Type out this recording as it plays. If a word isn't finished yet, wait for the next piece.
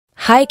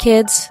Hi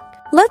kids!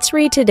 Let's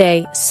read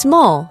today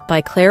Small by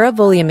Clara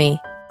Vulliamy.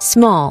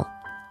 Small,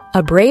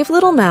 a brave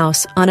little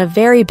mouse on a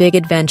very big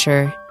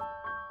adventure.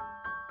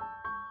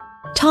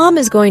 Tom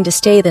is going to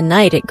stay the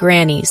night at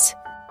Granny's.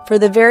 For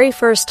the very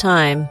first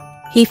time,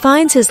 he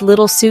finds his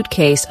little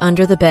suitcase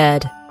under the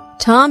bed.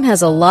 Tom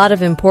has a lot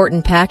of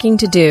important packing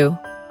to do.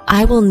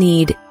 I will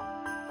need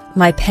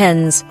my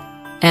pens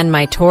and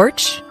my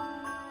torch,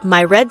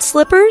 my red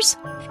slippers,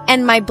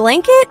 and my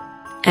blanket,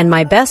 and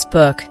my best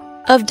book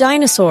of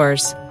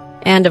dinosaurs.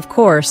 And of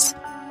course,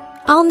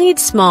 I'll need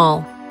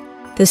Small.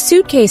 The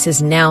suitcase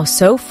is now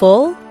so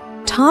full,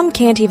 Tom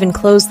can't even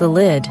close the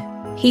lid.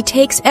 He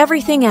takes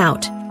everything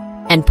out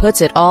and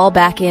puts it all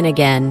back in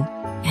again,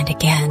 and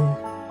again,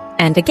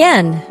 and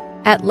again.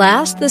 At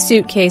last, the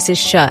suitcase is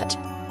shut,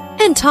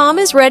 and Tom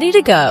is ready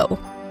to go.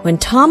 When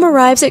Tom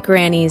arrives at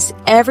Granny's,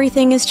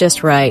 everything is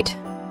just right.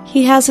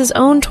 He has his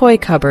own toy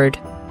cupboard,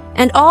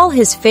 and all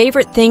his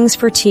favorite things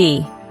for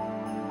tea.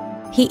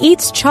 He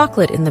eats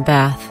chocolate in the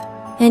bath,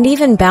 and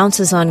even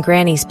bounces on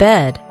Granny's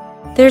bed.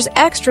 There's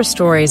extra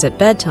stories at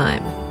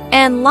bedtime,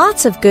 and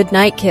lots of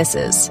goodnight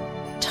kisses.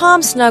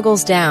 Tom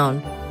snuggles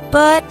down,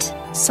 but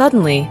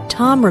suddenly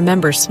Tom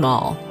remembers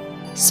Small.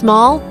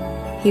 Small?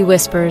 He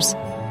whispers.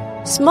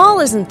 Small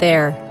isn't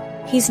there.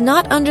 He's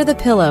not under the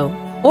pillow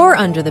or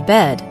under the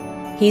bed.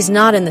 He's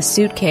not in the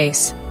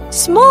suitcase.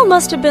 Small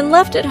must have been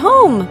left at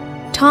home.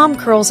 Tom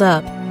curls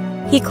up.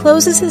 He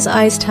closes his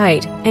eyes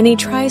tight and he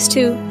tries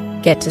to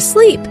get to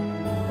sleep.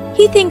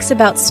 He thinks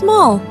about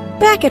Small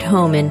back at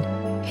home in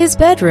his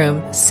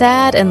bedroom,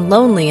 sad and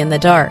lonely in the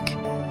dark.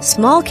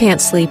 Small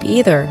can't sleep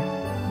either.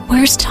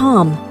 Where's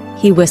Tom?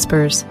 He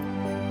whispers.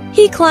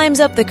 He climbs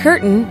up the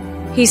curtain.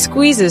 He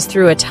squeezes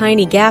through a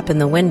tiny gap in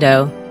the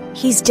window.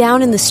 He's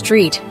down in the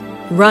street,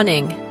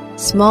 running.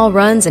 Small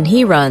runs and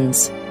he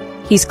runs.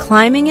 He's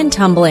climbing and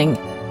tumbling,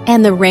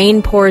 and the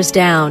rain pours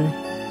down,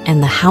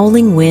 and the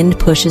howling wind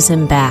pushes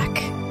him back.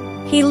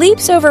 He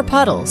leaps over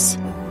puddles.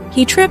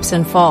 He trips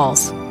and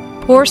falls.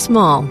 Poor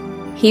Small.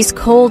 He's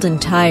cold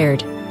and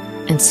tired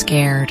and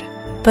scared.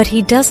 But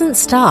he doesn't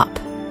stop.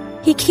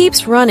 He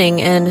keeps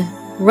running and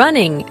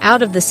running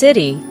out of the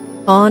city,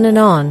 on and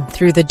on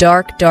through the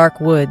dark,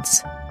 dark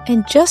woods.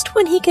 And just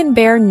when he can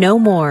bear no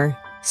more,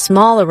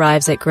 Small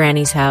arrives at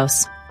Granny's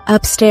house.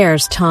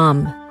 Upstairs,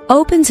 Tom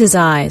opens his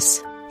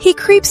eyes. He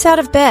creeps out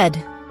of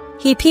bed.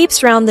 He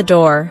peeps round the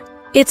door.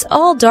 It's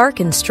all dark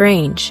and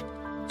strange.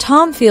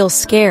 Tom feels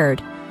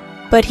scared,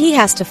 but he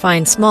has to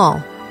find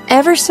Small.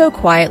 Ever so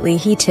quietly,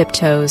 he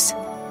tiptoes.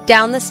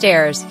 Down the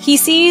stairs, he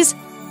sees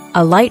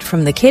a light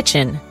from the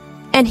kitchen,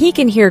 and he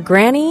can hear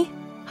Granny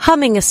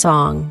humming a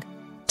song.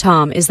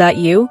 Tom, is that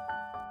you?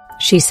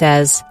 She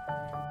says.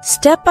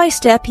 Step by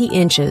step, he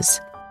inches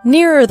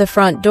nearer the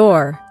front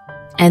door,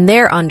 and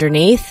there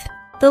underneath,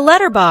 the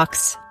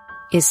letterbox,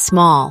 is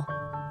Small.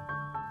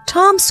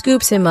 Tom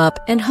scoops him up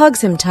and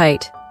hugs him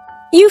tight.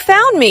 You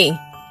found me,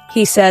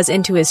 he says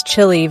into his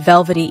chilly,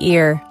 velvety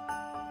ear.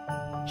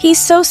 He's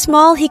so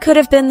small he could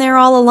have been there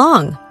all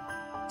along,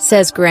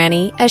 says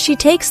Granny as she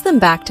takes them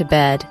back to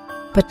bed.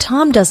 But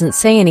Tom doesn't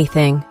say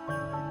anything.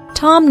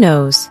 Tom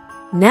knows.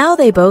 Now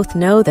they both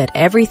know that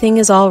everything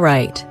is all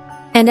right.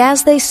 And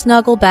as they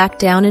snuggle back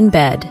down in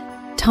bed,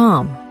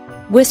 Tom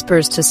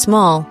whispers to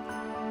Small,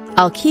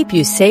 I'll keep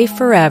you safe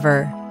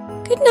forever.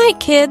 Good night,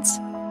 kids.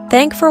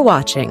 Thanks for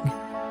watching.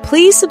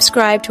 Please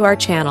subscribe to our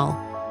channel.